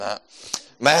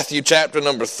Matthew chapter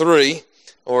number 3.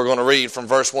 We're going to read from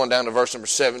verse 1 down to verse number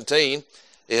 17.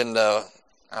 And I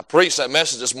preached that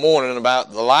message this morning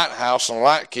about the lighthouse and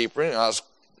light keeper. And I was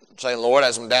saying, Lord,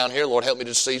 as I'm down here, Lord, help me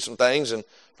to see some things and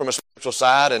from a spiritual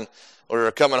side. And we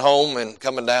were coming home and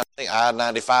coming down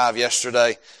I-95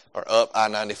 yesterday, or up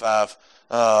I-95.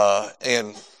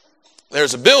 And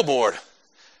there's a billboard.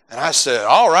 And I said,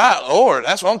 all right, Lord,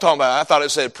 that's what I'm talking about. I thought it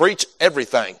said, preach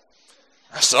everything.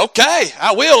 I said, okay,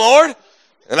 I will, Lord.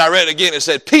 And I read it again. It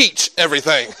said, peach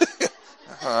everything.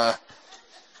 All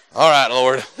right,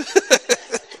 Lord.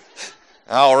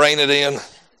 I'll rein it in.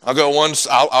 I'll go once.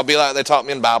 I'll be like they taught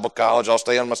me in Bible college. I'll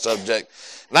stay on my subject.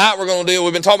 Tonight we're going to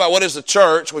we've been talking about what is the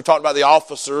church. We've talked about the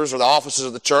officers or the offices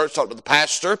of the church, talked about the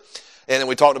pastor. And then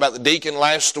we talked about the deacon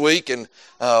last week,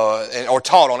 or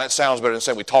taught on. That sounds better than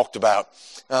saying we talked about.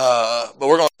 But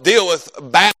we're going to deal with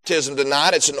baptism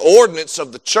tonight. It's an ordinance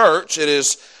of the church. It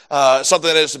is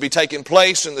something that is to be taking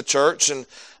place in the church. And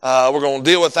we're going to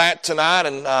deal with that tonight.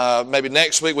 And maybe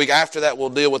next week after that, we'll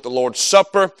deal with the Lord's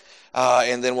Supper.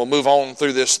 And then we'll move on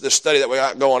through this study that we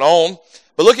got going on.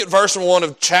 But look at verse 1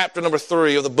 of chapter number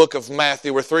 3 of the book of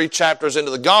Matthew. We're 3 chapters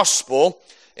into the gospel,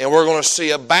 and we're going to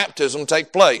see a baptism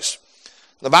take place.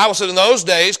 The Bible said, in those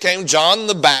days came John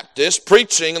the Baptist,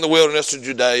 preaching in the wilderness of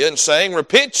Judea, and saying,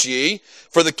 repent ye,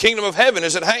 for the kingdom of heaven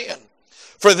is at hand.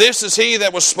 For this is he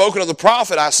that was spoken of the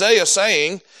prophet Isaiah,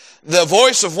 saying, the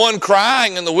voice of one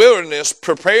crying in the wilderness,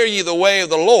 prepare ye the way of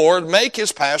the Lord, make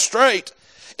his path straight.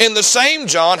 And the same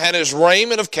John had his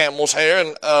raiment of camel's hair,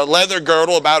 and a leather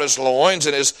girdle about his loins,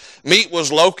 and his meat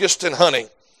was locust and honey.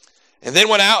 And then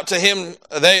went out to him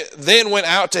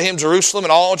Jerusalem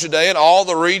and all Judea and all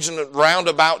the region round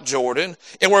about Jordan,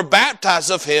 and were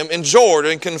baptized of him in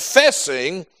Jordan,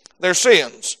 confessing their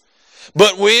sins.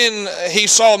 But when he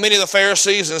saw many of the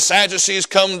Pharisees and Sadducees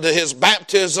come to his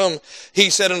baptism, he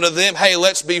said unto them, hey,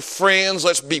 let's be friends,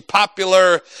 let's be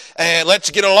popular, and let's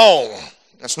get along.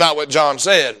 That's not what John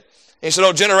said. He said,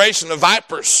 O generation of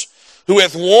vipers, who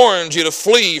hath warned you to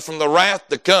flee from the wrath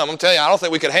to come. I'm telling you, I don't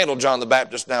think we could handle John the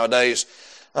Baptist nowadays.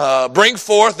 Bring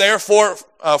forth, therefore,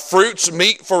 fruits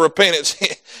meet for repentance.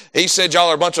 He said, y'all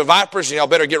are a bunch of vipers, and y'all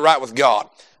better get right with God.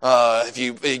 If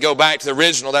you go back to the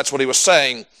original, that's what he was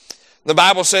saying. The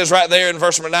Bible says right there in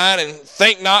verse number 9, and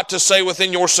think not to say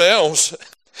within yourselves,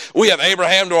 we have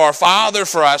Abraham to our father,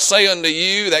 for I say unto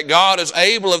you that God is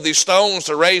able of these stones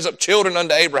to raise up children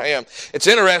unto Abraham. It's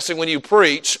interesting when you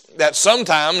preach that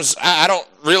sometimes I don't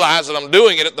realize that I'm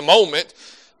doing it at the moment,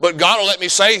 but God will let me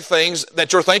say things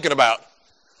that you're thinking about.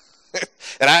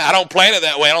 And I don't plan it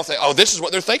that way. I don't think, oh, this is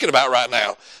what they're thinking about right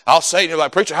now. I'll say to you,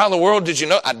 like, preacher, how in the world did you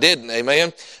know? I didn't,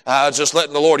 amen. I was just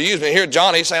letting the Lord use me. Here,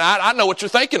 John, he's saying, I know what you're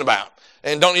thinking about.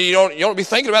 And you don't be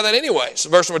thinking about that anyway. So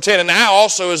verse number 10, and now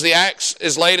also as the axe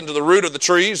is laid into the root of the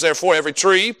trees, therefore every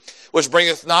tree which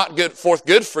bringeth not forth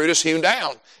good fruit is hewn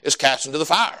down, is cast into the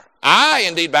fire. I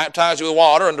indeed baptize you with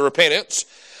water unto repentance,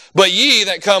 but ye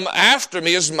that come after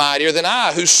me is mightier than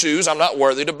I, whose shoes I'm not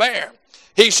worthy to bear.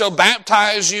 He shall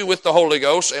baptize you with the Holy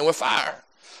Ghost and with fire,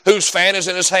 whose fan is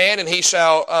in his hand, and he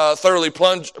shall thoroughly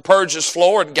purge his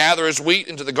floor and gather his wheat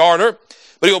into the garner,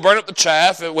 but he will burn up the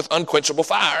chaff with unquenchable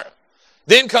fire.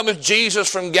 Then cometh Jesus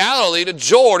from Galilee to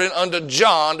Jordan unto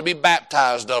John to be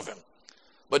baptized of him.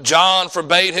 But John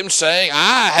forbade him, saying,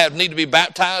 I have need to be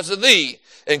baptized of thee,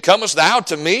 and comest thou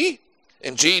to me?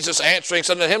 And Jesus answering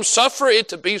said unto him, suffer it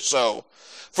to be so,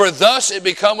 for thus it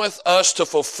becometh us to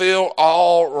fulfill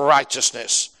all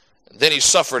righteousness. And then he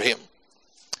suffered him.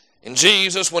 And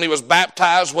Jesus, when he was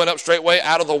baptized, went up straightway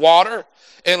out of the water,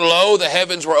 and lo, the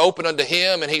heavens were opened unto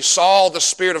him, and he saw the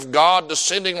Spirit of God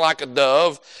descending like a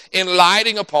dove, and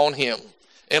lighting upon him.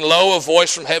 And lo, a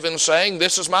voice from heaven saying,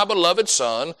 this is my beloved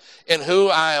Son, in whom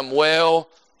I am well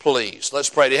pleased. Let's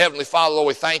pray. Dear Heavenly Father, Lord,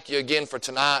 we thank you again for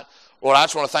tonight. Lord, I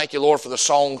just want to thank you, Lord, for the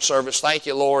song service. Thank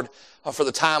you, Lord, for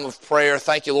the time of prayer.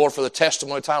 Thank you, Lord, for the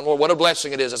testimony time. Lord, what a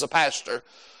blessing it is as a pastor.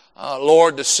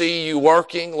 Lord, to see you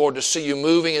working, Lord, to see you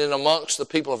moving in and amongst the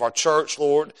people of our church,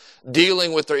 Lord,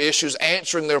 dealing with their issues,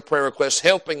 answering their prayer requests,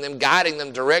 helping them, guiding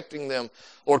them, directing them,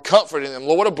 Lord, comforting them.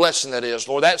 Lord, what a blessing that is.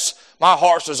 Lord, that's my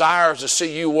heart's desire, is to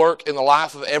see you work in the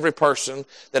life of every person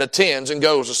that attends and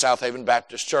goes to South Haven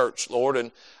Baptist Church, Lord. And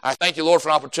I thank you, Lord, for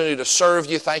an opportunity to serve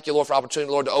you. Thank you, Lord, for an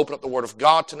opportunity, Lord, to open up the Word of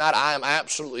God tonight. I am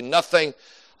absolutely nothing.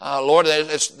 Lord,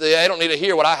 they don't need to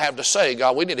hear what I have to say,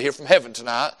 God. We need to hear from heaven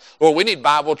tonight. Lord, we need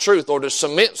Bible truth, Lord, to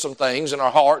cement some things in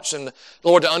our hearts and,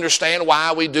 Lord, to understand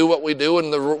why we do what we do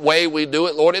and the way we do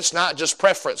it. Lord, it's not just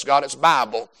preference, God, it's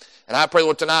Bible. And I pray,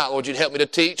 Lord, tonight, Lord, you'd help me to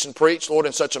teach and preach, Lord,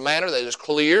 in such a manner that is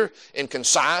clear and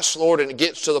concise, Lord, and it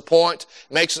gets to the point,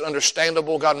 makes it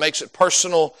understandable. God, makes it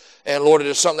personal. And, Lord, it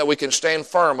is something that we can stand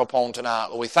firm upon tonight.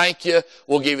 Lord, we thank you.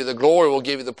 We'll give you the glory. We'll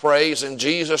give you the praise. In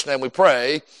Jesus' name we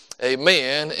pray.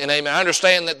 Amen and amen. I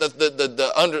understand that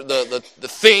the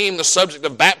theme, the subject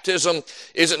of baptism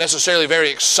isn't necessarily a very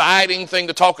exciting thing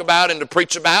to talk about and to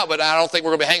preach about, but I don't think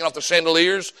we're going to be hanging off the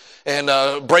chandeliers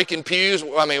and breaking pews.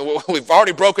 I mean, we've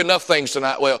already broken enough things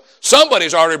tonight. Well,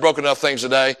 somebody's already broken enough things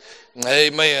today.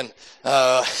 Amen.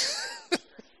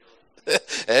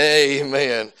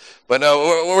 Amen. But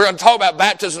no, we're going to talk about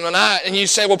baptism tonight, and you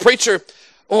say, well, preacher,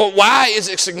 well, why is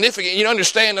it significant? You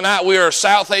understand tonight we are a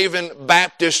South Haven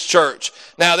Baptist Church.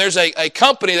 Now, there's a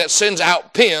company that sends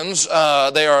out pins.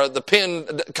 They are the pin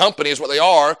company is what they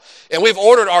are. And we've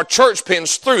ordered our church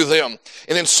pins through them.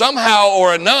 And then somehow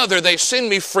or another, they send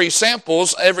me free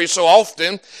samples every so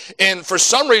often. And for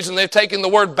some reason, they've taken the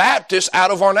word Baptist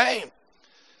out of our name.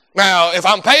 Now, if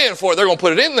I'm paying for it, they're going to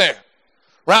put it in there.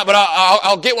 Right? But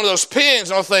I'll get one of those pins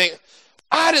and I'll think,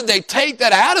 why did they take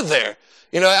that out of there?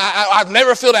 You know, I've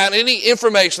never filled out any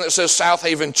information that says South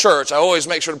Haven Church. I always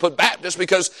make sure to put Baptist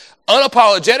because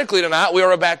unapologetically tonight we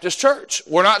are a Baptist church.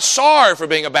 We're not sorry for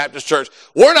being a Baptist church.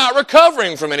 We're not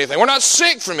recovering from anything. We're not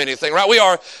sick from anything, right? We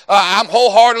are, I'm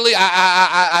wholeheartedly,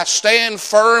 I stand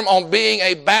firm on being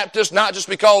a Baptist, not just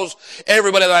because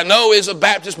everybody that I know is a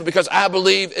Baptist, but because I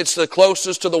believe it's the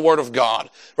closest to the Word of God,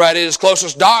 right? It is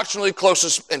closest doctrinally,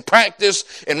 closest in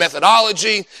practice, in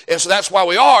methodology, and so that's why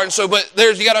we are. And so, but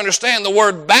you got to understand the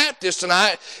word Baptist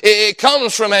tonight, it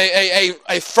comes from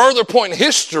a further point in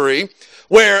history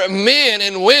where men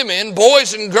and women,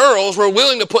 boys and girls were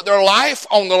willing to put their life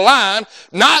on the line,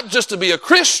 not just to be a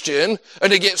Christian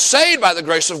and to get saved by the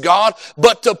grace of God,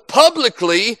 but to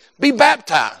publicly be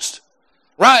baptized.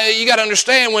 Right? You got to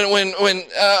understand when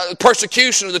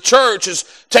persecution of the church is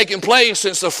taking place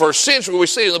since the first century, we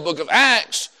see it in the book of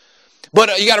Acts.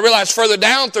 But you got to realize further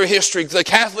down through history, the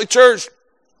Catholic Church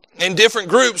and different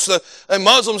groups, the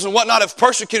Muslims and whatnot have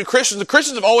persecuted Christians. The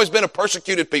Christians have always been a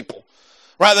persecuted people.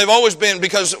 Right? They've always been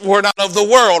because we're not of the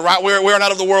world, right? We're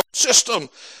not of the world system.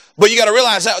 But you got to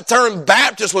realize that term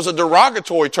Baptist was a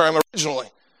derogatory term originally.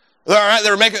 All right? They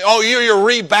were making, you're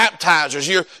rebaptizers.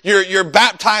 You're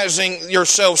baptizing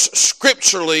yourselves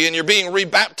scripturally and you're being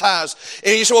rebaptized.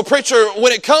 And you say, well, preacher,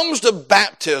 when it comes to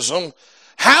baptism,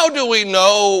 how do we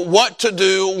know what to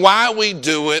do, why we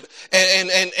do it,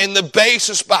 and the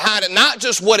basis behind it? Not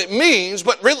just what it means,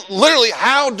 but literally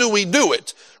how do we do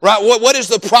it? Right? What is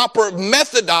the proper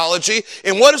methodology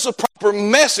and what is the proper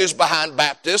message behind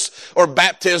Baptist or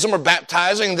baptism or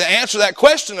baptizing? To answer that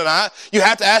question tonight, you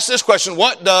have to ask this question: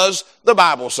 what does the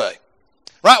Bible say?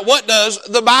 Right? What does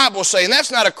the Bible say? And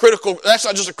that's not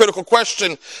just a critical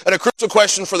question and a crucial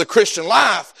question for the Christian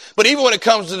life, but even when it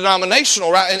comes to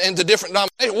denominational, right, and to different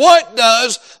denominations, what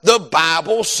does the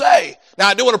Bible say? Now,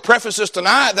 I do want to preface this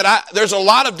tonight that there's a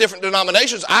lot of different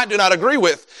denominations I do not agree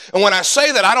with. And when I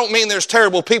say that, I don't mean there's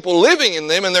terrible people living in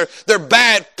them and they're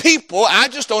bad people. I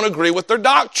just don't agree with their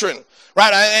doctrine.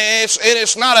 Right?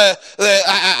 It's not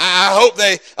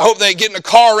I hope they get in a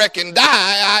car wreck and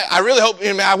die. I really hope,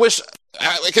 I wish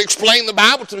I could explain the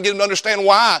Bible to them, get them to understand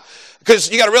why.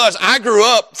 Because you got to realize I grew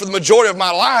up for the majority of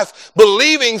my life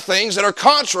believing things that are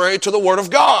contrary to the Word of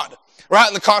God. Right?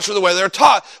 And the contrary of the way they're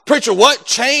taught. Preacher, what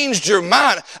changed your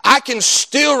mind? I can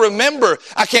still remember.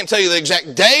 I can't tell you the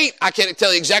exact date. I can't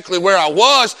tell you exactly where I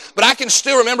was. But I can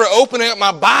still remember opening up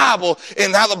my Bible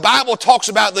and how the Bible talks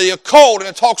about the occult and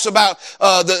it talks about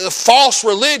the false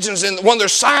religions. And one of their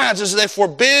signs is they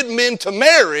forbid men to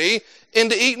marry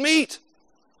and to eat meat.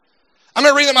 I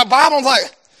remember reading my Bible and I was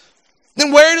like,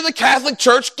 then where did the Catholic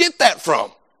Church get that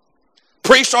from?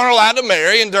 Priests aren't allowed to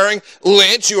marry, and during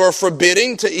Lent you are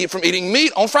forbidden to eat from eating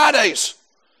meat on Fridays.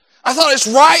 I thought it's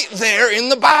right there in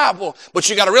the Bible. But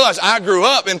you got to realize I grew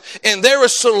up and there were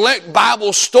select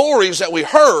Bible stories that we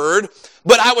heard,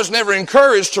 but I was never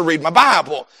encouraged to read my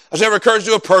Bible. I was never encouraged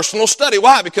to do a personal study.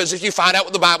 Why? Because if you find out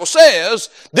what the Bible says,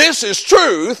 this is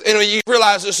truth, and when you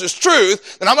realize this is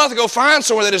truth, then I'm about to go find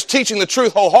somewhere that is teaching the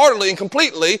truth wholeheartedly and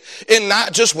completely, and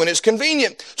not just when it's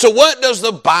convenient. So what does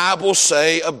the Bible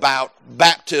say about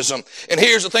baptism? And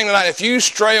here's the thing tonight. If you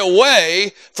stray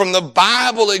away from the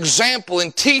Bible example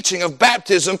and teaching of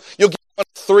baptism, you'll get one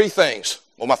of three things.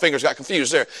 Well, my fingers got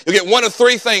confused there. You'll get one of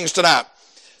three things tonight.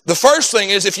 The first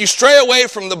thing is if you stray away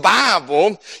from the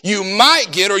Bible, you might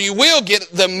get or you will get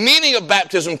the meaning of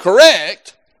baptism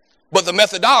correct, but the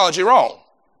methodology wrong.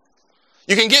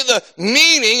 You can get the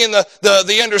meaning and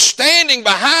the understanding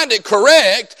behind it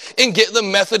correct and get the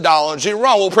methodology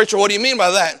wrong. Well, preacher, what do you mean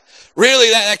by that? Really,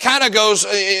 that kind of goes,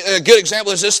 a good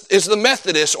example is the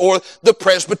Methodists or the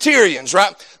Presbyterians,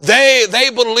 right? They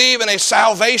believe in a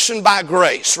salvation by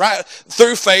grace, right?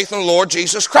 Through faith in the Lord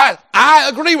Jesus Christ. I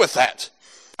agree with that.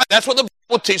 That's what the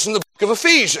Bible teaches in the book of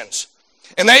Ephesians.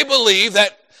 And they believe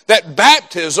that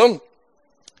baptism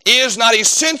is not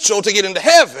essential to get into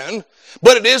heaven,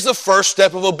 but it is the first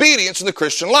step of obedience in the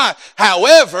Christian life.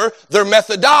 However, their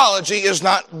methodology is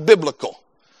not biblical.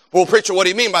 Well, preacher, what do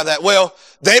you mean by that? Well,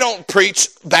 they don't preach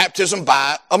baptism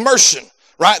by immersion,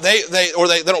 right? They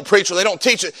don't preach or they don't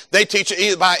teach it. They teach it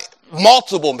either by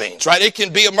multiple means, right? It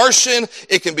can be immersion,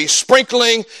 it can be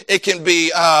sprinkling, it can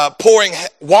be pouring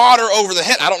water over the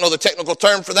head. I don't know the technical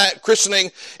term for that,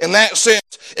 christening in that sense.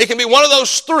 It can be one of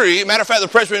those three. Matter of fact,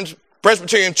 the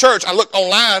Presbyterian Church, I looked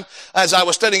online as I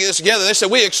was studying this together, they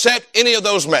said we accept any of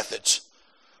those methods,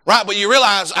 right? But you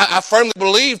realize, I firmly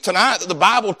believe tonight that the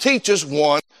Bible teaches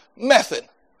one method,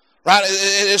 right?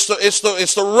 It's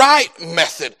the right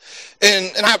method.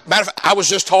 And matter of fact, I was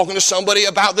just talking to somebody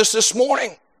about this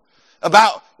morning,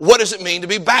 about what does it mean to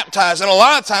be baptized. And a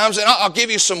lot of times, and I'll give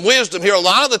you some wisdom here, a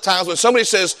lot of the times when somebody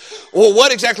says, well,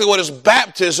 what is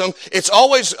baptism? It's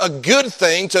always a good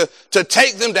thing to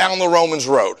take them down the Romans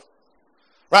road,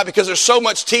 right? Because there's so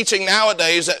much teaching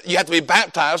nowadays that you have to be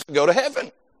baptized to go to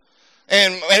heaven.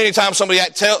 And anytime somebody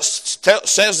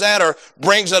says that or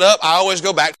brings it up, I always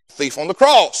go back to the thief on the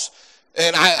cross.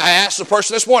 And I asked the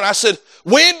person this morning, I said,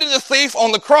 when did the thief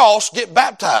on the cross get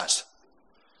baptized?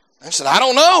 I said, I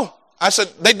don't know. I said,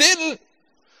 they didn't.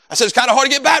 I said, it's kind of hard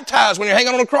to get baptized when you're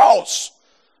hanging on a cross.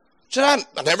 I said,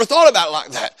 I never thought about it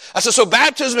like that. I said, so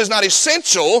baptism is not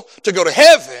essential to go to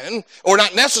heaven, or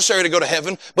not necessary to go to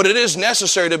heaven, but it is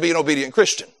necessary to be an obedient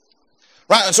Christian.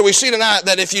 Right? And so we see tonight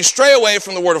that if you stray away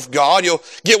from the Word of God, you'll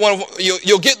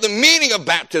get the meaning of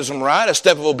baptism right, a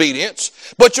step of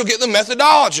obedience, but you'll get the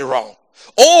methodology wrong.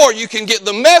 Or you can get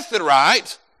the method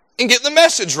right and get the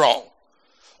message wrong.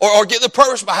 Or get the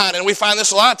purpose behind it. And we find this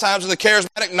a lot of times in the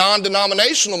charismatic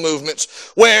non-denominational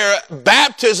movements where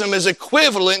baptism is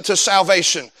equivalent to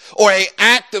salvation or an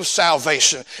act of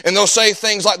salvation. And they'll say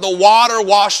things like, the water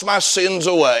washed my sins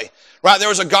away. Right? There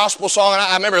was a gospel song, and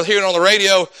I remember hearing it on the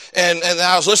radio, and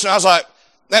I was listening, I was like,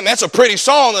 man, that's a pretty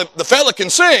song. The fella can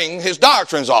sing, his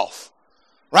doctrine's off.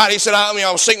 Right? He said,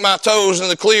 I'll sink my toes in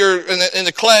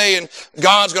the clay, and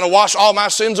God's going to wash all my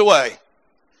sins away.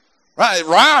 Right? It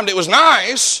rhymed, it was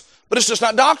nice, but it's just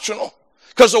not doctrinal.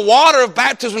 Because the water of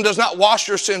baptism does not wash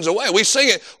your sins away. We sing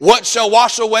it, what shall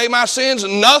wash away my sins?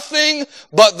 Nothing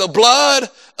but the blood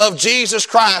of Jesus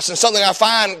Christ. And something I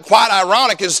find quite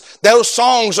ironic is those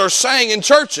songs are sang in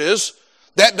churches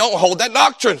that don't hold that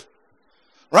doctrine.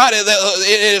 Right?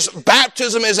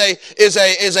 Baptism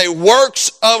is a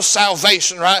works of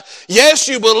salvation, right? Yes,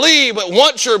 you believe, but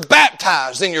once you're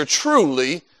baptized, then you're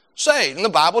truly saved. And the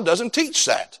Bible doesn't teach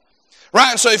that.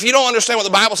 Right? And so if you don't understand what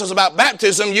the Bible says about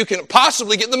baptism, you can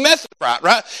possibly get the method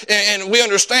right? And we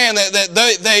understand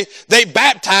that they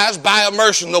baptize by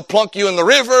immersion. They'll plunk you in the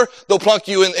river, they'll plunk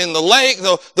you in the lake,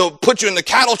 they'll put you in the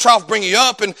cattle trough, bring you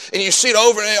up, and you see it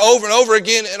over and over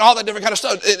again, and all that different kind of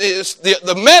stuff.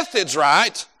 The method's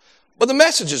right, but the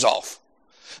message is off.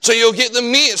 So you'll get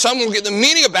some will get the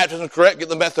meaning of baptism correct, get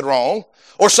the method wrong,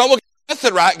 or some will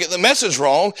method right, get the message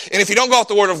wrong. And if you don't go off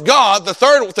the Word of God, the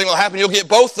third thing will happen, you'll get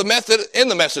both the method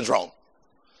and the message wrong.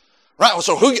 Right?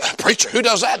 So preacher, who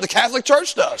does that? The Catholic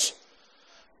Church does.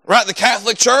 Right? The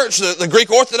Catholic Church, the Greek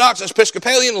Orthodox,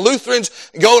 Episcopalian,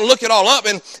 Lutherans, go and look it all up,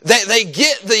 and they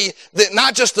get the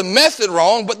not just the method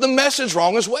wrong, but the message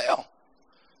wrong as well.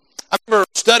 I remember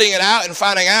studying it out and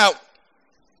finding out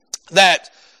that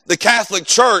the Catholic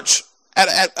Church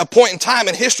at a point in time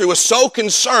in history was so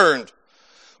concerned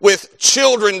with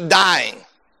children dying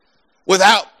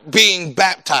without being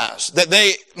baptized, that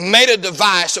they made a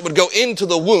device that would go into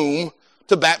the womb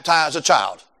to baptize a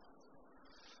child.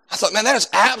 I thought, man, that is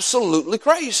absolutely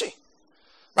crazy.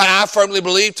 Right? I firmly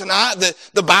believe tonight that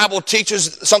the Bible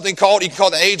teaches something called, you can call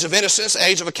it the age of innocence, the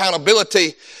age of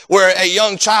accountability, where a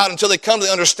young child, until they come to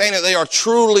the understanding that they are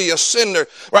truly a sinner,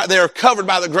 right? They are covered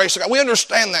by the grace of God. We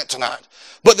understand that tonight.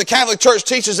 But the Catholic Church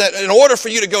teaches that in order for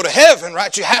you to go to heaven,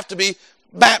 right, you have to be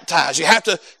baptized. You have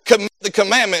to commit the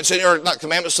commandments, or not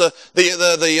commandments,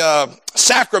 the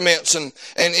sacraments, and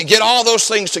get all those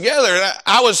things together. And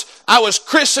I was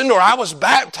christened, or I was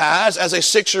baptized as a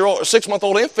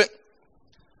 6-month-old infant.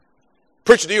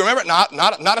 Preacher, do you remember it?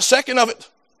 Not a second of it.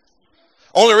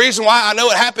 Only reason why I know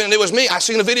it happened, and it was me, I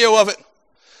seen a video of it.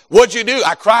 What'd you do?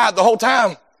 I cried the whole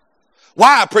time.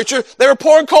 Why, preacher? They were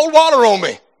pouring cold water on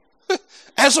me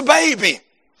as a baby.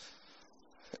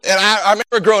 And I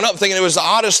remember growing up thinking it was the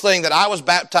oddest thing that I was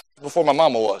baptized before my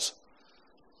mama was.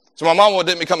 So my mom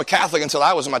didn't become a Catholic until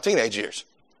I was in my teenage years.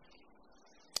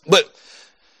 And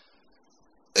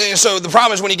so the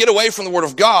problem is when you get away from the Word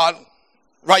of God,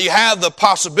 right, you have the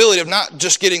possibility of not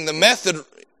just getting the method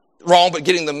wrong, but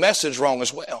getting the message wrong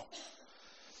as well.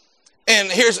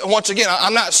 And once again,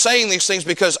 I'm not saying these things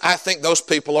because I think those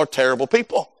people are terrible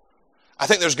people. I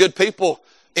think there's good people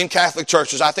in Catholic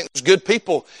churches. I think there's good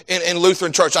people in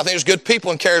Lutheran church. I think there's good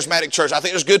people in charismatic church. I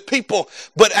think there's good people.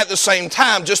 But at the same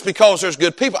time, just because there's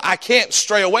good people, I can't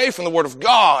stray away from the Word of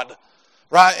God,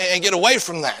 right, and get away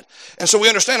from that. And so we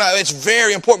understand that it's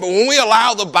very important. But when we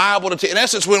allow the Bible to in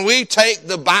essence, when we take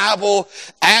the Bible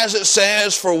as it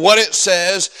says for what it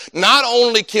says, not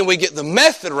only can we get the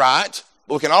method right,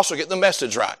 but we can also get the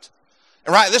message right.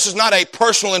 And right, this is not a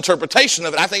personal interpretation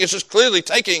of it. I think it's just clearly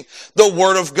taking the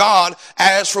Word of God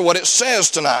as for what it says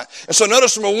tonight. And so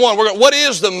notice number one, what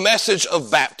is the message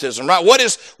of baptism, right? What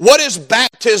is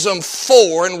baptism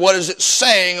for, and what is it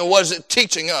saying, and what is it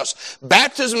teaching us?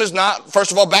 Baptism is not,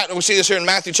 first of all, we see this here in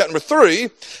Matthew chapter 3,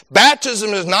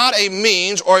 baptism is not a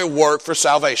means or a work for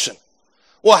salvation.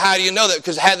 Well, how do you know that?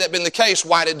 Because had that been the case,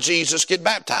 why did Jesus get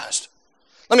baptized?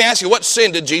 Let me ask you, what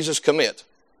sin did Jesus commit?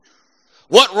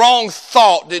 What wrong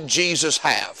thought did Jesus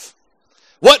have?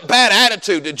 What bad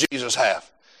attitude did Jesus have?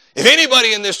 If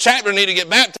anybody in this chapter need to get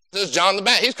baptized, it's John the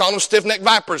Baptist. He's calling them stiff-necked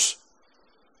vipers.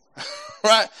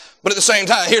 Right? But at the same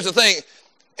time, here's the thing.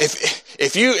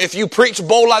 If you preach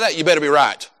bold like that, you better be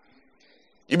right.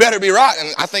 You better be right.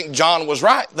 And I think John was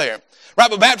right there. Right?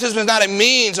 But baptism is not a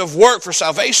means of work for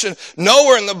salvation.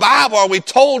 Nowhere in the Bible are we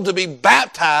told to be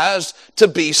baptized to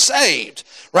be saved.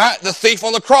 Right? The thief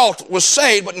on the cross was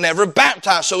saved but never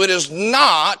baptized. So it is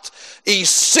not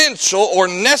essential or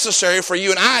necessary for you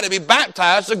and I to be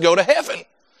baptized to go to heaven.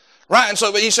 Right? And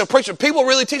so you said, preacher, people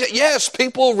really teach that? Yes,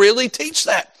 people really teach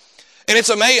that. And it's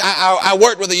amazing. I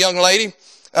worked with a young lady.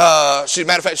 Matter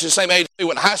of fact, she's the same age. We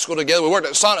went to high school together. We worked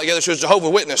at Sonic together. She was a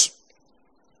Jehovah's Witness.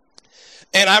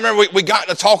 And I remember we got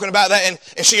to talking about that,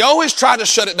 and she always tried to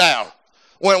shut it down.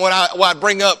 When I'd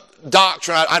bring up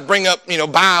doctrine, I'd bring up,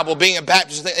 Bible, being a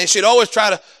Baptist, and she'd always try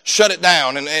to shut it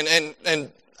down. But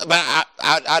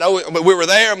we were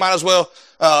there, might as well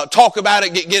talk about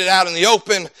it, get it out in the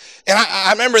open. And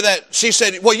I remember that she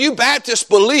said, well, you Baptists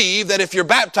believe that if you're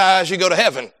baptized, you go to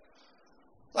heaven.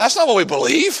 That's not what we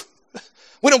believe.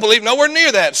 We don't believe nowhere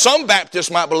near that. Some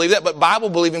Baptists might believe that, but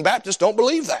Bible-believing Baptists don't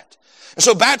believe that. And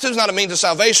so baptism is not a means of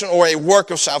salvation or a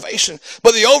work of salvation.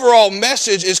 But the overall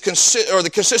message is, the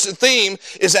consistent theme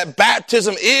is that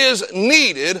baptism is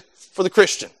needed for the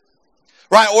Christian.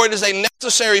 Right? Or it is a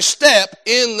necessary step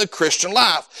in the Christian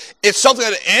life. It's something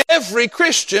that every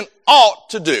Christian ought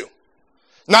to do.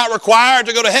 Not required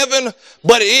to go to heaven,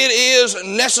 but it is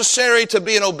necessary to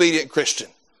be an obedient Christian.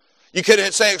 You could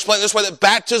explain it this way, that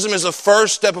baptism is the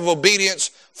first step of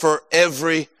obedience for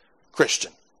every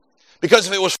Christian. Because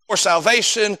if it was for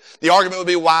salvation, the argument would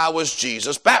be, why was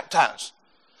Jesus baptized?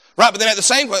 Right, but then at the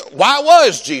same point, why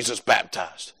was Jesus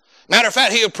baptized? Matter of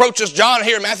fact, he approaches John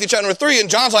here in Matthew chapter 3, and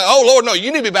John's like, oh, Lord, no,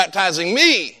 you need to be baptizing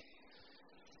me.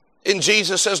 And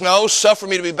Jesus says, no, suffer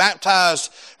me to be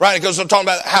baptized. Right, it goes on talking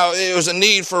about how it was a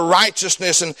need for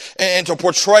righteousness and to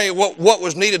portray what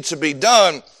was needed to be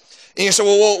done. And you say,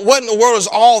 well, what in the world does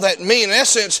all that mean? In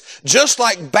essence, just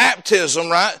like baptism,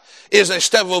 right, is a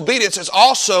step of obedience, it's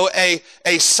also a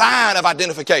sign of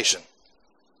identification.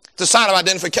 It's a sign of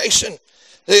identification.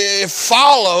 It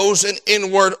follows an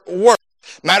inward work.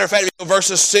 Matter of fact, if you go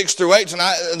verses 6 through 8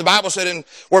 tonight, the Bible said,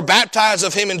 were baptized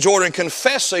of him in Jordan,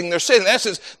 confessing their sins. In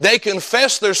essence, they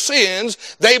confessed their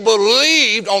sins. They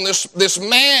believed on this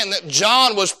man that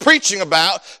John was preaching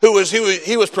about, who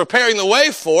he was preparing the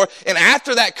way for. And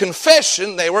after that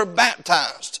confession, they were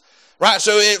baptized. Right,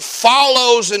 so it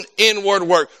follows an inward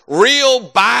work. Real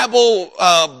Bible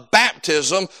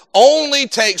baptism only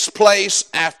takes place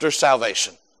after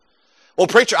salvation. Well,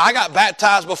 preacher, I got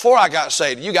baptized before I got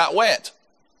saved. You got wet.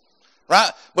 Right?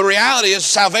 But reality is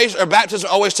salvation or baptism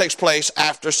always takes place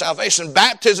after salvation.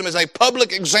 Baptism is a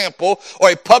public example or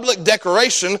a public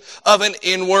declaration of an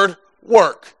inward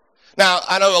work. Now,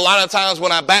 I know a lot of times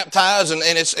when I baptize, and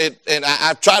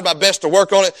I've tried my best to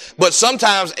work on it, but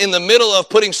sometimes in the middle of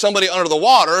putting somebody under the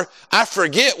water, I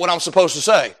forget what I'm supposed to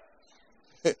say.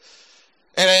 And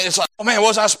it's like, oh man, what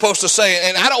was I supposed to say?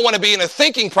 And I don't want to be in a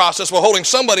thinking process while holding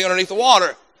somebody underneath the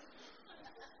water.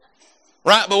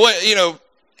 Right? But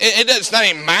it's not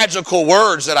any magical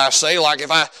words that I say, like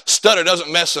if I stutter, it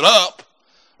doesn't mess it up.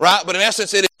 Right? But in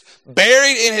essence, it is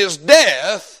buried in his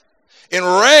death and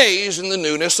raised in the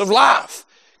newness of life.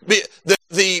 The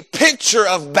the picture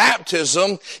of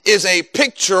baptism is a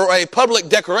picture or a public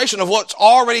declaration of what's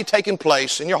already taken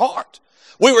place in your heart.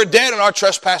 We were dead in our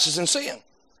trespasses and sin.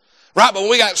 Right? But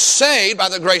when we got saved by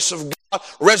the grace of God,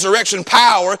 resurrection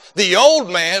power, the old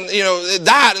man,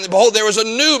 died, and behold, there was a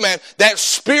new man. That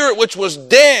spirit which was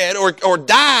dead or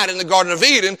died in the Garden of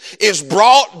Eden is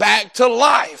brought back to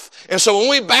life. And so when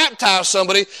we baptize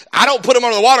somebody, I don't put them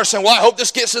under the water saying, well, I hope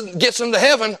this gets them to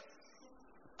heaven.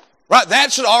 Right?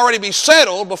 That should already be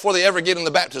settled before they ever get in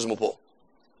the baptismal pool.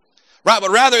 Right?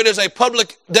 But rather it is a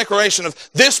public declaration of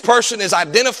this person is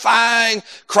identifying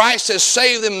Christ has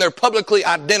saved them. They're publicly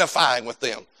identifying with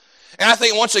them. And I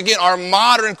think once again our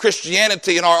modern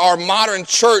Christianity and our modern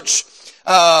church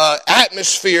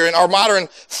atmosphere and our modern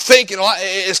thinking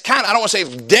is kind of, I don't want to say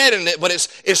it's deadened it, but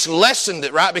it's lessened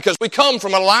it, right? Because we come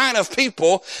from a line of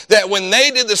people that when they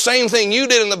did the same thing you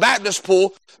did in the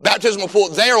baptismal pool,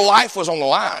 their life was on the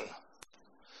line.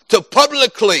 To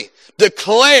publicly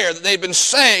declare that they've been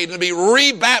saved and to be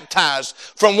rebaptized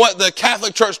from what the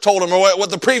Catholic Church told them or what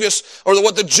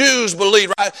the Jews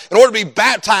believed, right? In order to be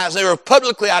baptized, they were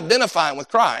publicly identifying with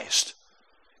Christ.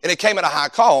 And it came at a high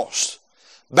cost.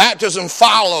 Baptism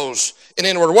follows an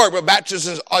inward work, but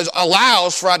baptism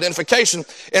allows for identification.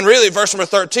 And really, verse number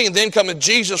 13, then cometh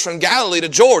Jesus from Galilee to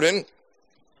Jordan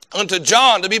unto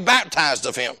John to be baptized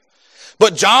of him.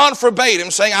 But John forbade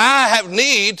him, saying, I have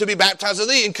need to be baptized of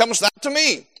thee, and comest thou to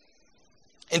me?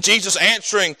 And Jesus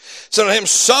answering said unto him,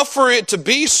 suffer it to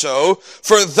be so,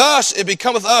 for thus it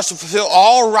becometh us to fulfill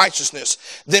all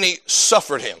righteousness. Then he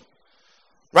suffered him.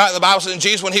 Right, the Bible says, and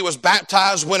Jesus, when he was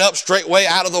baptized, went up straightway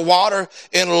out of the water,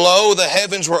 and lo, the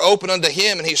heavens were opened unto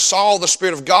him, and he saw the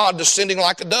Spirit of God descending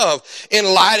like a dove, and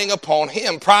lighting upon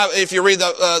him. If you read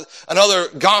another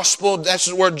gospel,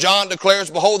 that's where John declares,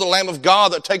 behold, the Lamb of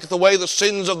God that taketh away the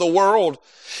sins of the world.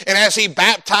 And as he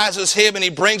baptizes him and he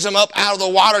brings him up out of the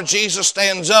water, Jesus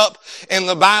stands up, and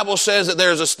the Bible says that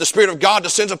the Spirit of God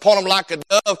descends upon him like a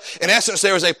dove. In essence,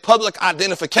 there is a public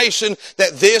identification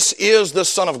that this is the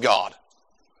Son of God.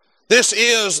 This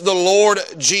is the Lord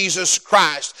Jesus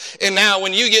Christ. And now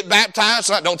when you get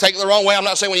baptized, don't take it the wrong way, I'm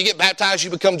not saying when you get baptized you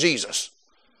become Jesus.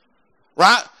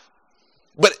 Right?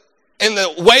 But in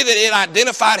the way that it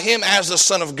identified him as the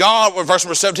Son of God, verse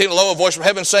number 17, lo, a voice from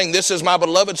heaven saying, this is my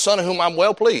beloved Son in whom I'm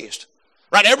well pleased.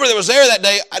 Right? Everybody that was there that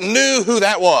day knew who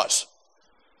that was.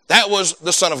 That was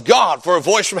the Son of God. For a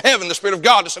voice from heaven, the Spirit of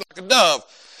God descended like a dove.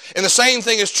 And the same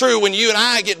thing is true when you and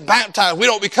I get baptized. We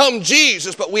don't become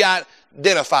Jesus, but we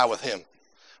identify with him.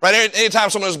 Right?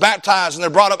 Anytime someone is baptized and they're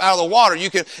brought up out of the water,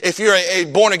 you can, if you're a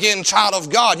born-again child of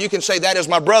God, you can say, that is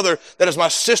my brother, that is my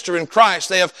sister in Christ.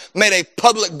 They have made a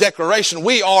public declaration.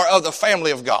 We are of the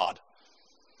family of God.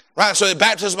 Right? So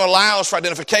baptism allows for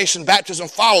identification. Baptism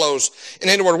follows an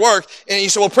inward work. And you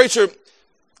say, well, preacher,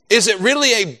 is it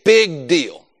really a big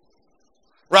deal?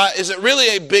 Right? Is it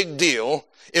really a big deal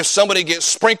if somebody gets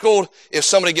sprinkled, if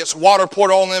somebody gets water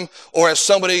poured on them, or if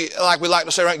somebody, like we like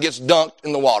to say, right, gets dunked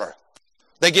in the water?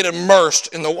 They get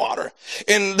immersed in the water.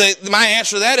 And my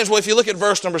answer to that is, well, if you look at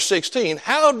verse number 16,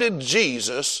 how did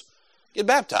Jesus get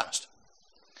baptized?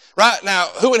 Right? Now,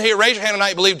 who in here, raise your hand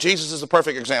tonight, believe Jesus is the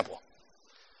perfect example?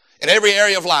 In every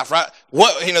area of life, right?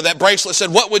 That bracelet said,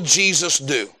 what would Jesus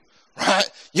do? Right?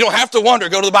 You don't have to wonder,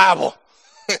 go to the Bible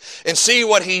and see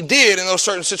what he did in those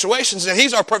certain situations. And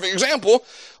he's our perfect example.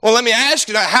 Well, let me ask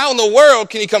you now, how in the world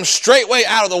can you come straightway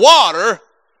out of the water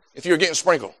if you're getting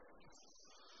sprinkled?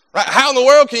 Right? How in the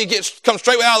world can you come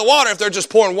straightway out of the water if they're just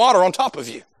pouring water on top of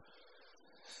you?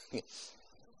 I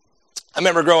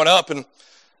remember growing up and,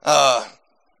 I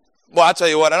tell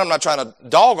you what, and I'm not trying to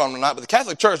dog on them tonight, but the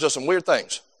Catholic Church does some weird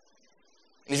things.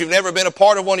 And if you've never been a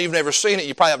part of one, you've never seen it,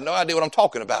 you probably have no idea what I'm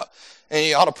talking about. And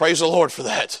you ought to praise the Lord for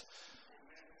that.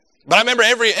 But I remember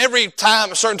every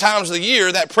time, certain times of the year,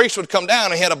 that priest would come down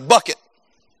and he had a bucket.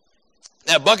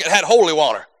 That bucket had holy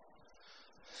water.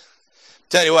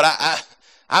 Tell you what,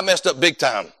 I messed up big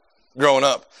time growing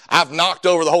up. I've knocked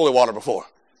over the holy water before.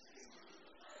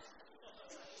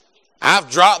 I've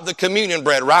dropped the communion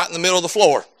bread right in the middle of the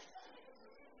floor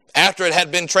after it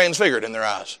had been transfigured in their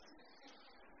eyes.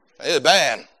 It was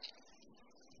bad.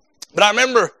 But I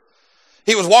remember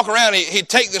he was walking around, he'd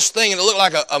take this thing and it looked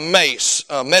like a mace,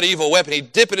 a medieval weapon.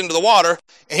 He'd dip it into the water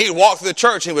and he'd walk through the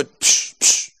church and he would psh,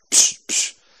 psh, psh,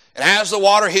 psh. And as the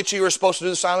water hit you were supposed to do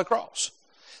the sign of the cross.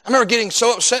 I remember getting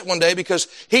so upset one day because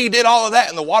he did all of that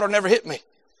and the water never hit me.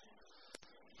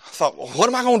 I thought, well, what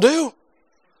am I going to do?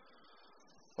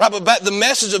 Right, but the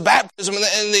message of baptism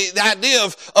and the idea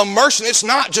of immersion, it's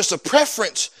not just a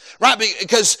preference, right?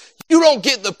 Because you don't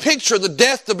get the picture of the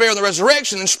death, the burial, and the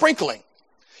resurrection in sprinkling.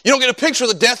 You don't get a picture of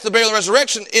the death, the burial, and the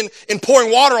resurrection in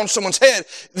pouring water on someone's head.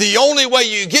 The only way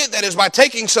you get that is by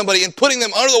taking somebody and putting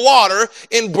them under the water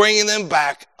and bringing them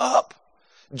back up.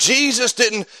 Jesus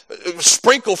didn't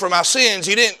sprinkle for my sins.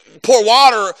 He didn't pour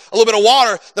water, a little bit of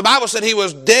water. The Bible said he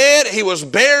was dead, he was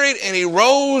buried, and he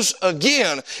rose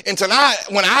again. And tonight,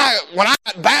 when I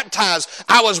got baptized,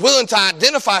 I was willing to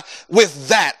identify with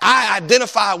that. I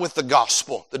identify with the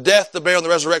gospel, the death, the burial, and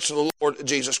the resurrection of the Lord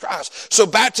Jesus Christ. So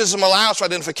baptism allows for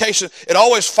identification. It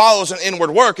always follows an inward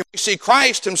work. If we see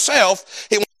Christ himself,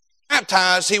 when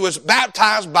he was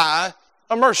baptized by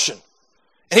immersion.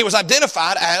 And he was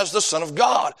identified as the Son of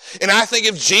God. And I think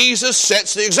if Jesus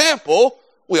sets the example,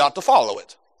 we ought to follow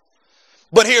it.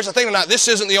 But here's the thing tonight. This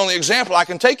isn't the only example I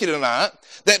can take you tonight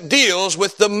that deals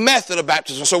with the method of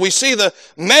baptism. So we see the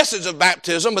message of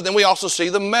baptism, but then we also see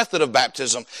the method of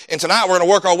baptism. And tonight we're going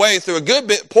to work our way through a good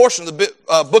portion of the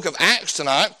book of Acts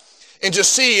tonight and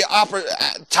just see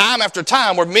time after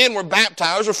time where men were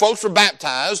baptized or folks were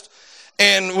baptized,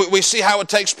 and we see how it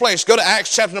takes place. Go to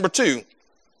Acts chapter number 2.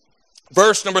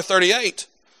 Verse number 38.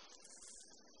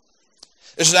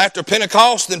 This is after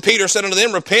Pentecost. Then Peter said unto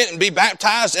them, Repent and be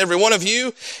baptized, every one of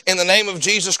you, in the name of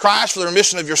Jesus Christ for the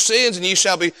remission of your sins, and ye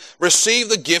shall receive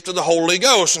the gift of the Holy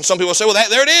Ghost. And some people say, well,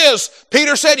 there it is.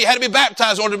 Peter said you had to be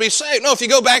baptized in order to be saved. No, if you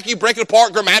go back, you break it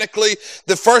apart grammatically.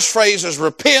 The first phrase is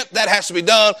repent. That has to be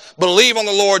done. Believe on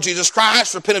the Lord Jesus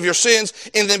Christ, repent of your sins,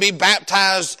 and then be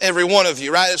baptized, every one of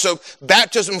you, right? So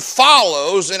baptism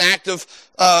follows an act of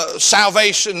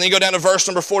salvation. Then you go down to verse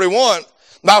number 41.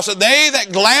 The Bible said, they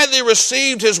that gladly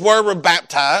received his word were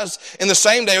baptized. In the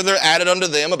same day there added unto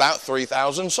them about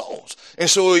 3,000 souls. And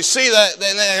so we see that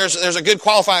there's a good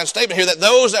qualifying statement here that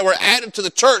those that were added to the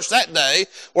church that day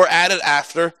were added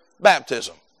after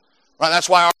baptism. Right? That's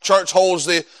why our church holds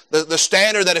the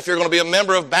standard that if you're going to be a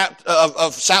member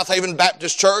of South Haven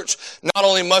Baptist Church, not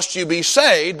only must you be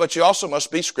saved, but you also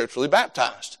must be scripturally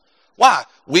baptized. Why?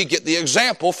 We get the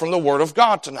example from the Word of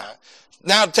God tonight.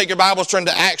 Now take your Bibles, turn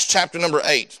to Acts chapter number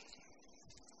 8.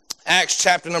 Acts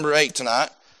chapter number 8 tonight.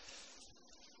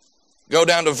 Go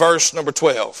down to verse number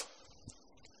 12.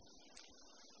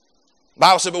 The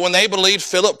Bible said, But when they believed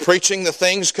Philip preaching the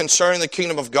things concerning the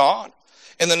kingdom of God,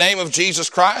 in the name of Jesus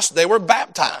Christ, they were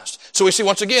baptized. So we see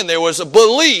once again, there was a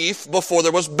belief before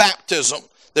there was baptism.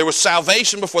 There was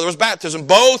salvation before there was baptism,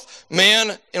 both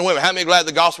men and women. How many are glad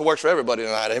the gospel works for everybody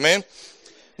tonight? Amen?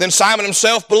 Then Simon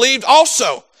himself believed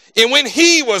also. And when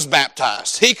he was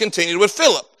baptized, he continued with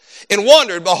Philip and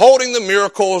wondered, beholding the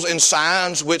miracles and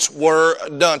signs which were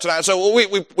done tonight. So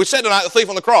we said tonight, the thief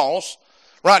on the cross,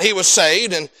 right? He was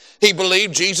saved and he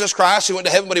believed Jesus Christ. He went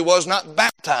to heaven, but he was not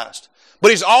baptized.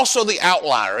 But he's also the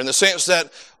outlier in the sense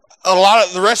that a lot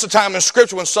of the rest of the time in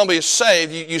Scripture, when somebody is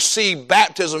saved, you see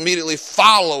baptism immediately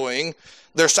following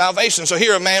their salvation. So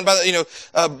here, a man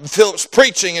Philip's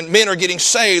preaching, and men are getting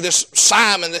saved. This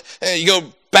Simon, and you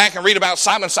go back and read about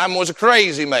Simon. Simon was a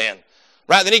crazy man,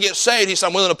 right? Then he gets saved. He said,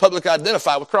 "I'm willing to publicly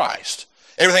identify with Christ.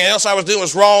 Everything else I was doing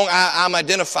was wrong. I'm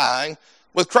identifying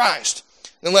with Christ."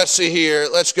 Then let's see here.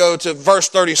 Let's go to verse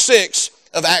 36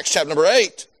 of Acts chapter number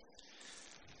 8.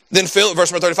 Then Philip,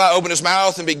 verse number 35, opened his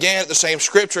mouth and began at the same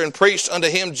scripture and preached unto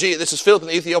him. This is Philip,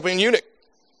 the Ethiopian eunuch.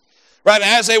 Right, and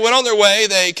as they went on their way,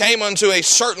 they came unto a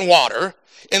certain water,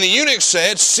 and the eunuch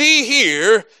said, "See,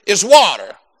 here is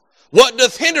water. What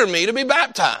doth hinder me to be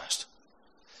baptized?"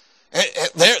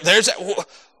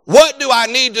 What do I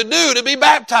need to do to be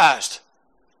baptized?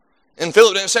 And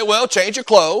Philip didn't say, well, change your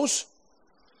clothes,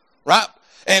 right?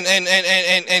 And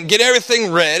get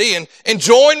everything ready and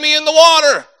join me in the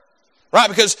water. Right,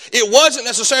 because it wasn't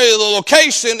necessarily the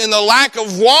location and the lack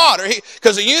of water.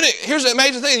 Because the eunuch, here's the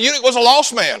amazing thing, the eunuch was a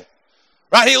lost man.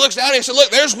 Right, he looks down and he said, look,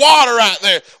 there's water right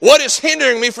there. What is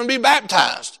hindering me from being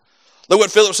baptized? Look what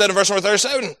Philip said in verse number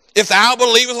 37. If thou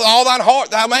believest with all thine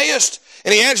heart, thou mayest.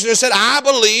 And he answered and said, I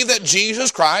believe that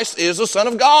Jesus Christ is the Son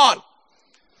of God.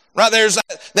 Right, there's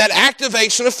that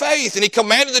activation of faith. And he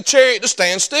commanded the chariot to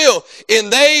stand still.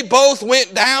 And they both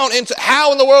went down into,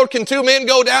 how in the world can two men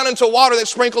go down into water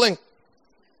that's sprinkling?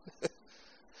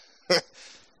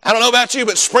 I don't know about you,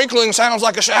 but sprinkling sounds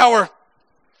like a shower.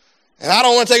 And I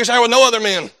don't want to take a shower with no other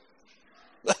men.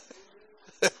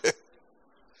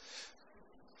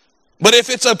 But if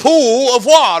it's a pool of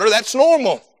water, that's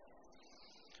normal.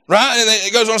 Right? And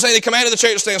it goes on saying, he commanded the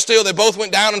chariot to stand still. They both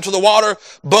went down into the water,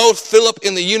 both Philip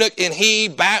and the eunuch, and he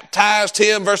baptized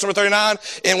him. Verse number 39.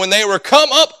 And when they were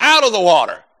come up out of the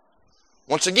water,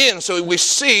 Once again, so we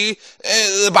see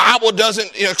the Bible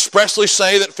doesn't expressly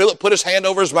say that Philip put his hand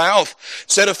over his mouth,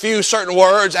 said a few certain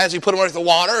words as he put him underneath the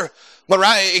water. But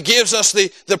right, it gives us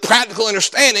the practical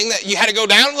understanding that you had to go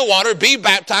down to the water, be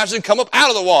baptized, and come up out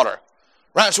of the water.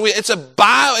 Right? So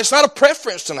it's not a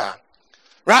preference tonight.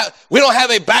 Right? We don't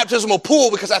have a baptismal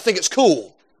pool because I think it's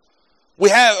cool. We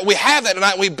have that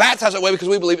tonight. We baptize that way because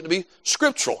we believe it to be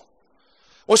scriptural.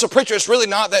 Well, so preacher, it's really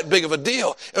not that big of a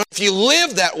deal. And if you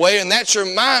live that way and that's your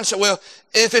mindset, well,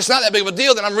 if it's not that big of a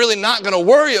deal, then I'm really not going to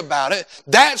worry about it.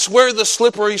 That's where the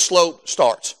slippery slope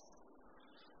starts.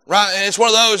 Right? And it's one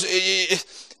of those,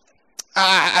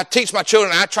 I teach my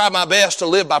children, I try my best to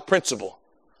live by principle.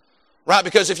 Right?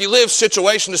 Because if you live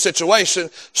situation to situation,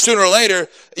 sooner or later,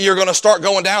 you're going to start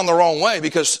going down the wrong way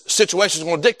because situations are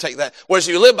going to dictate that. Whereas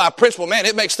if you live by principle, man,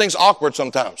 it makes things awkward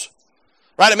sometimes.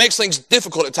 Right? It makes things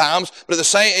difficult at times, but at the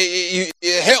same,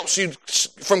 it helps you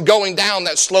from going down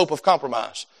that slope of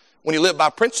compromise when you live by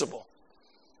principle.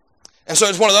 And so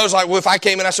it's one of those like, well, if I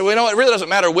came in and I said, well, it really doesn't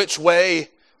matter which way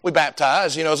we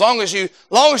baptize. As long as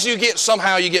you get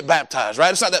somehow you get baptized,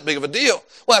 right? It's not that big of a deal.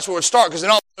 Well, that's where we'd start because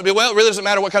then all it would be, well, it really doesn't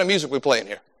matter what kind of music we play in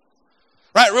here.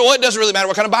 Right? Well, it doesn't really matter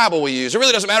what kind of Bible we use. It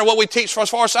really doesn't matter what we teach as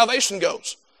far as salvation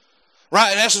goes.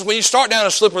 Right? In essence, when you start down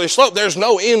a slippery slope, there's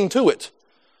no end to it.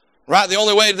 Right? The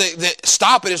only way to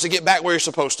stop it is to get back where you're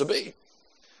supposed to be.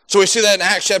 So we see that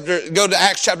in go to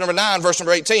Acts chapter number 9, verse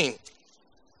number 18.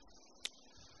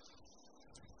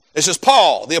 It says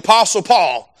Paul, the apostle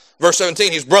Paul, verse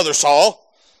 17, he's brother Saul.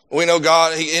 We know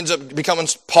God, he ends up becoming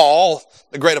Paul,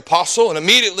 the great apostle. And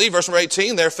immediately, verse number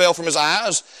 18, there fell from his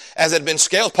eyes as had been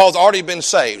scales. Paul's already been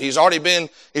saved. He's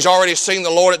already seen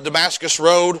the Lord at Damascus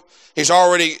Road. He's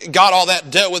already got all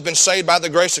that dealt with, been saved by the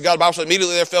grace of God. The Bible said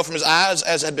immediately there fell from his eyes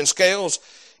as had been scales.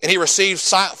 And he received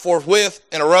sight forthwith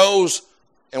and arose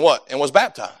and what? And was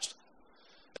baptized.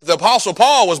 If the apostle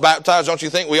Paul was baptized, don't you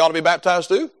think we ought to be baptized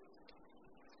too?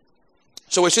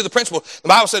 So we see the principle. The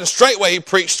Bible said, and straightway he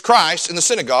preached Christ in the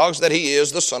synagogues that he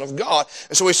is the Son of God.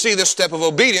 And so we see this step of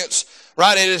obedience,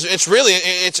 right?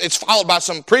 It's followed by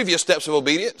some previous steps of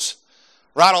obedience,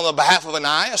 right, on the behalf of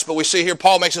Ananias. But we see here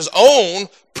Paul makes his own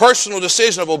personal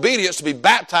decision of obedience to be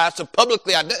baptized, to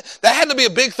publicly identify. That had to be a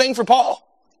big thing for Paul.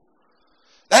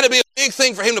 That had to be a big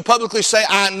thing for him to publicly say,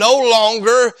 I no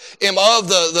longer am of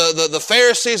the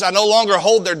Pharisees. I no longer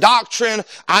hold their doctrine.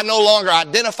 I no longer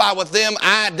identify with them.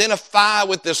 I identify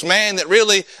with this man that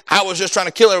really I was just trying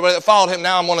to kill everybody that followed him.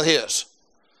 Now I'm one of his.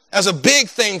 That's a big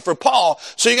thing for Paul.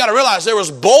 So you got to realize there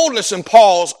was boldness in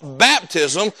Paul's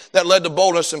baptism that led to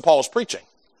boldness in Paul's preaching.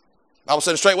 The Bible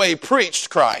said straightway he preached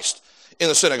Christ in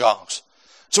the synagogues.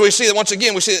 So we see that once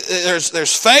again, we see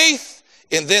there's faith.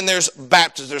 And then there's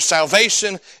baptism. There's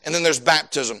salvation, and then there's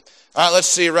baptism. All right, let's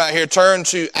see right here. Turn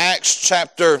to Acts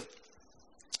chapter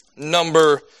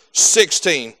number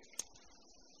 16.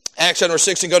 Acts chapter number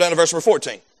 16, go down to verse number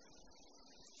 14.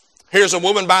 Here's a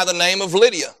woman by the name of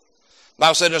Lydia. The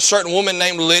Bible said a certain woman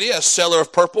named Lydia, a seller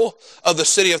of purple of the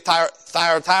city of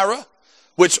Thyatira,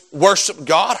 which worshiped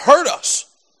God, heard us,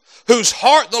 whose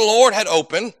heart the Lord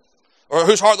opened,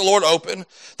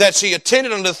 that she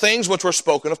attended unto things which were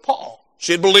spoken of Paul.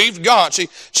 She had believed God. She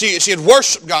had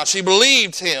worshiped God. She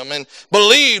believed him and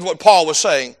believed what Paul was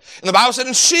saying. And the Bible said,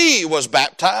 and she was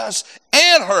baptized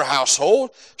and her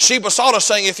household. She besought us,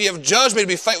 saying, if you have judged me to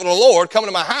be faithful to the Lord, come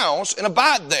into my house and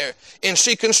abide there. And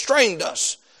she constrained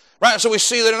us. Right? So we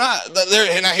see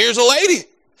that now here's a lady.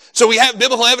 So we have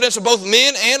biblical evidence of both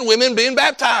men and women being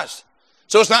baptized.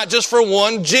 So it's not just for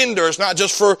one gender. It's not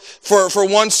just for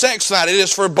one sex tonight. It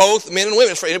is for both men and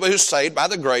women. It's for anybody who's saved by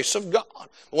the grace of God.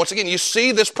 Once again, you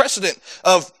see this precedent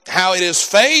of how it is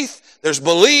faith, there's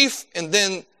belief, and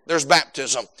then there's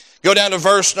baptism. Go down to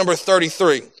verse number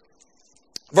 33.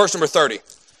 Verse number 30.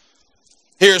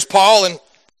 Here's Paul and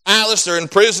Silas. They're in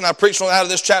prison. I preached out of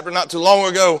this chapter not too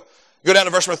long ago. Go down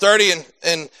to verse number 30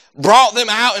 and brought them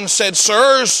out and said,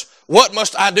 sirs, what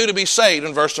must I do to be saved?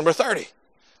 In verse number 30.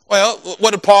 Well,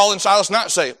 what did Paul and Silas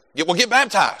not say? Well, get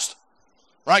baptized.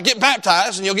 Right? Get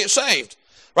baptized and you'll get saved.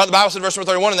 Right, the Bible said, verse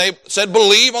number 31, and they said,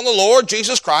 believe on the Lord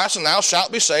Jesus Christ, and thou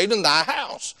shalt be saved in thy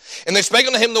house. And they spake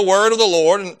unto him the word of the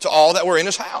Lord and to all that were in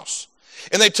his house.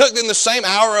 And they took them the same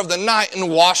hour of the night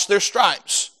and washed their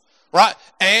stripes. Right?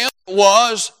 And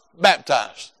was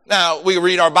baptized. Now, we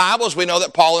read our Bibles. We know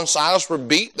that Paul and Silas were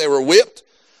beat. They were whipped.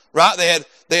 Right?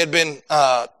 They had been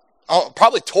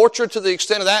probably tortured to the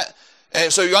extent of that.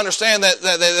 And so you understand that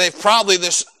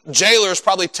this jailer has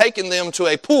probably taken them to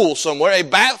a pool somewhere, a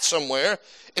bath somewhere,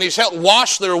 and he's helped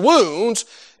wash their wounds,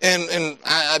 and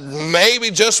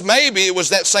maybe, just maybe, it was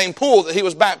that same pool that he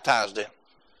was baptized in.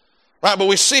 Right, but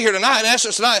we see here tonight, in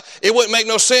essence tonight, it wouldn't make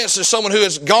no sense to someone who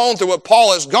has gone through what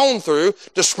Paul has gone through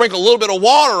to sprinkle a little bit of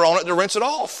water on it to rinse it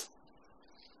off.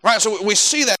 Right, so we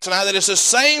see that tonight, that it's the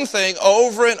same thing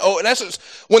over and over. In essence,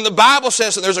 when the Bible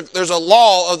says that there's a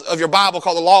law of your Bible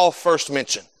called the law of first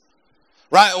mention.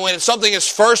 Right, when something is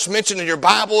first mentioned in your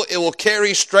Bible, it will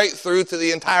carry straight through to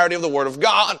the entirety of the Word of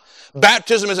God.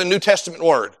 Baptism is a New Testament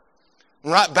word.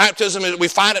 Right, baptism, we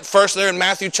find it first there in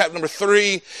Matthew chapter number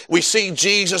 3. We see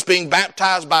Jesus being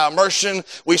baptized by immersion.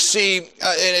 We see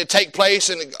it take place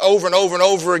and over and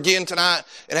over again tonight.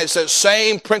 And it's the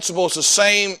same principle, it's the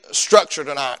same structure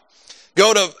tonight.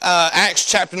 Go to Acts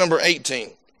chapter number 18.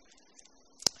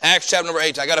 Acts chapter number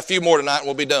 18. I got a few more tonight and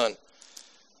we'll be done.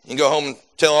 You can go home and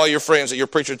tell all your friends that your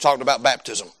preacher talked about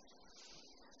baptism.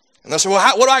 And they'll say,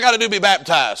 well, what do I got to do to be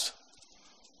baptized?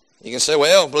 You can say,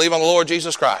 well, believe on the Lord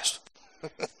Jesus Christ.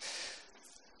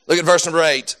 Look at verse number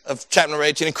 8 of chapter number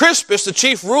 18. And Crispus, the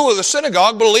chief ruler of the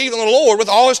synagogue, believed on the Lord with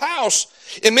all his house.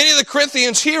 And many of the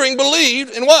Corinthians hearing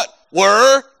believed and what?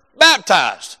 Were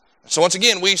baptized. So once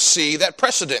again, we see that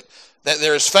precedent, that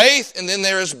there is faith and then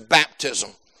there is baptism.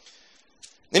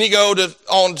 Then you go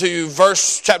on to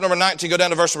chapter number 19, go down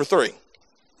to verse number 3.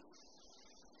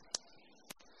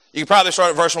 You can probably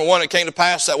start at verse 1. It came to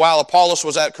pass that while Apollos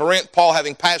was at Corinth, Paul,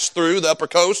 having passed through the upper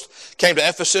coast, came to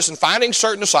Ephesus, and finding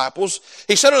certain disciples,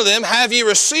 he said unto them, Have ye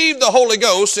received the Holy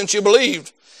Ghost since you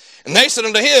believed? And they said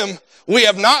unto him, We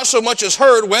have not so much as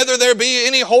heard whether there be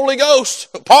any Holy Ghost.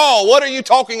 Paul, what are you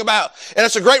talking about? And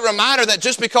it's a great reminder that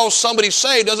just because somebody's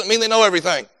saved doesn't mean they know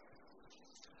everything.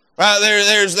 Right?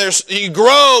 There's you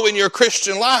grow in your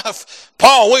Christian life.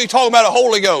 Paul, what are you talking about a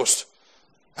Holy Ghost?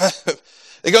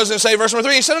 It goes and say, verse number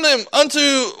 3, he said unto them, Unto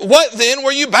what then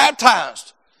were you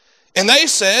baptized? And they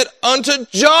said, Unto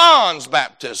John's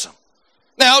baptism.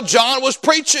 Now, John was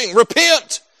preaching,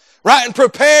 repent, right, and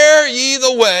prepare ye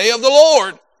the way of the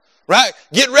Lord. Right?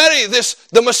 Get ready.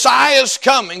 The Messiah is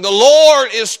coming. The Lord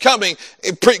is coming.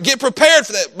 Get prepared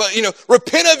for that. But,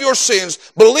 repent of your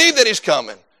sins. Believe that he's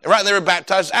coming. And right, they were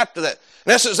baptized after that.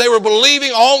 In essence, they were believing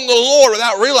on the Lord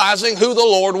without realizing who the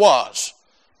Lord was.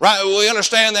 Right, we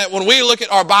understand that when we look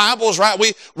at our Bibles, right,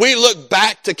 we look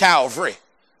back to Calvary.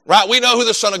 Right, we know who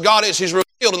the Son of God is. He's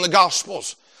revealed in the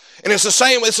Gospels. And it's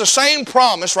the same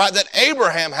promise, right, that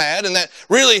Abraham had and that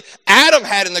really Adam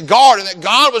had in the garden, that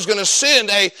God was going to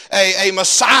send a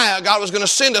Messiah. God was going to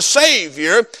send a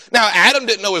Savior. Now, Adam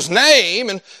didn't know his name,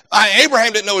 and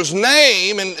Abraham didn't know his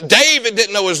name, and David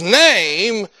didn't know his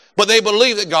name, but they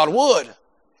believed that God would.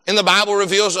 And the Bible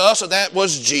reveals to us that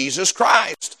was Jesus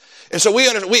Christ. And so we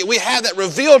have that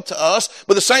revealed to us,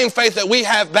 but the same faith that we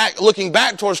have looking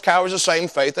back towards Calvary is the same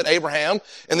faith that Abraham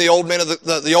and the old men of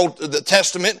the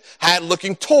Testament had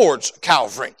looking towards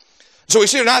Calvary. So we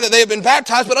see tonight that they have been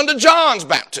baptized, but unto John's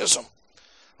baptism.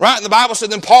 Right? And the Bible said,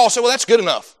 then Paul said, well, that's good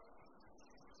enough.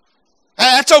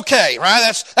 That's okay,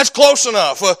 right? That's close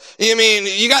enough.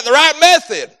 You got the right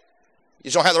method. You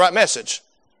just don't have the right message.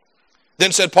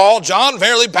 Then said Paul, John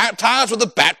verily baptized with the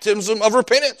baptism of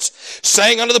repentance,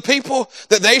 saying unto the people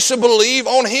that they should believe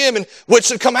on him and which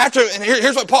should come after him. And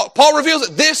here's what Paul reveals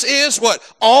it. This is what?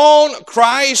 On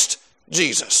Christ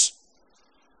Jesus.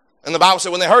 And the Bible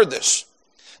said when they heard this,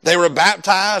 they were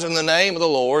baptized in the name of the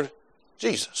Lord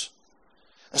Jesus.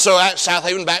 And so at South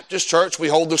Haven Baptist Church, we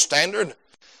hold the standard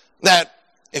that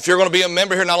if you're going to be a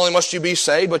member here, not only must you be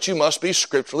saved, but you must be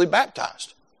scripturally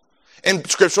baptized. And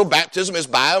scriptural baptism is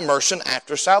by immersion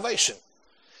after salvation.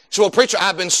 So, well, preacher,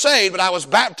 I've been saved, but I was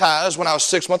baptized when I was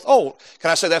 6 months old. Can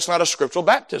I say that's not a scriptural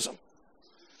baptism?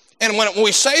 And when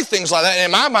we say things like that, in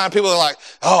my mind, people are like,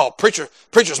 oh,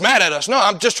 preacher's mad at us. No,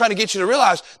 I'm just trying to get you to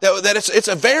realize that it's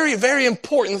a very, very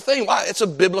important thing. Why? It's a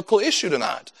biblical issue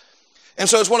tonight. And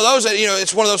so it's one of those that,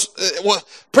 it's one of those, well,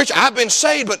 preacher, I've been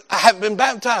saved, but I haven't been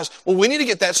baptized. Well, we need to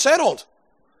get that settled.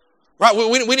 Right,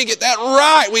 we need to get that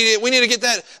right. We need to get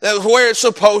that where it's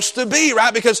supposed to be,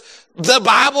 right? Because the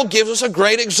Bible gives us a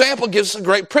great example, gives us a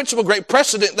great principle, great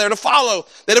precedent there to follow.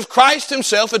 That if Christ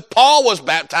himself, if Paul was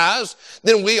baptized,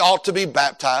 then we ought to be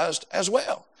baptized as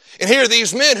well. And here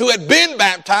these men who had been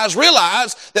baptized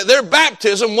realized that their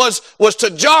baptism was to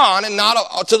John and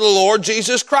not to the Lord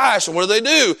Jesus Christ. And what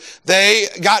do? They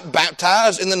got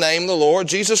baptized in the name of the Lord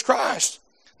Jesus Christ.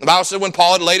 The Bible said when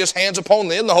Paul had laid his hands upon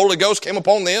them, the Holy Ghost came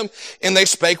upon them, and they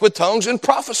spake with tongues and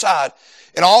prophesied.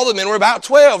 And all the men were about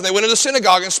 12. And they went into the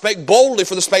synagogue and spake boldly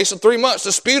for the space of 3 months,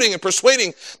 disputing and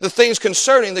persuading the things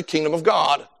concerning the kingdom of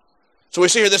God. So we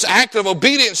see here this act of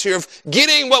obedience here of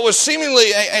getting what was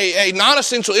seemingly a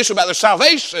non-essential issue about their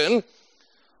salvation,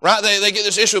 right? They get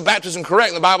this issue of baptism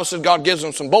correct, and the Bible says God gives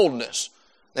them some boldness.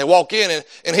 They walk in,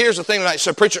 and here's the thing tonight.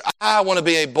 So, preacher, I want to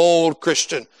be a bold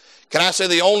Christian. Can I say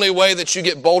the only way that you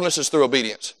get boldness is through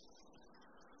obedience?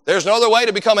 There's no other way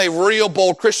to become a real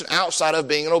bold Christian outside of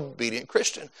being an obedient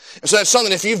Christian. And so that's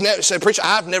something, if you've never said, preacher,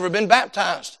 I've never been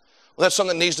baptized. Well, that's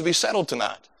something that needs to be settled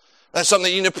tonight. That's something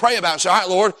that you need to pray about and say, all right,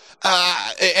 Lord,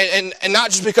 and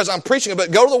not just because I'm preaching it,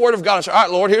 but go to the Word of God and say, all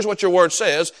right, Lord, here's what your Word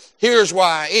says. Here's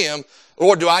why I am.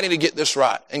 Lord, do I need to get this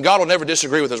right? And God will never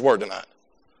disagree with His Word tonight.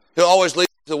 He'll always lead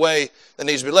the way that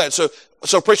needs to be led. So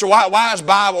preacher, why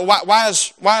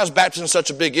is baptism such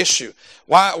a big issue?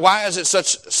 Why is it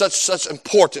such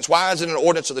importance? Why is it an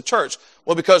ordinance of the church?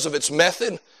 Well, because of its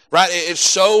method, right? It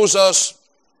shows us,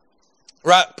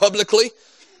 right, publicly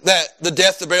that the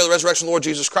death, the burial, the resurrection of the Lord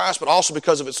Jesus Christ, but also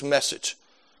because of its message,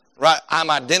 right?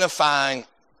 I'm identifying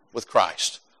with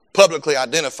Christ, publicly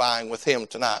identifying with Him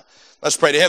tonight. Let's pray to heaven.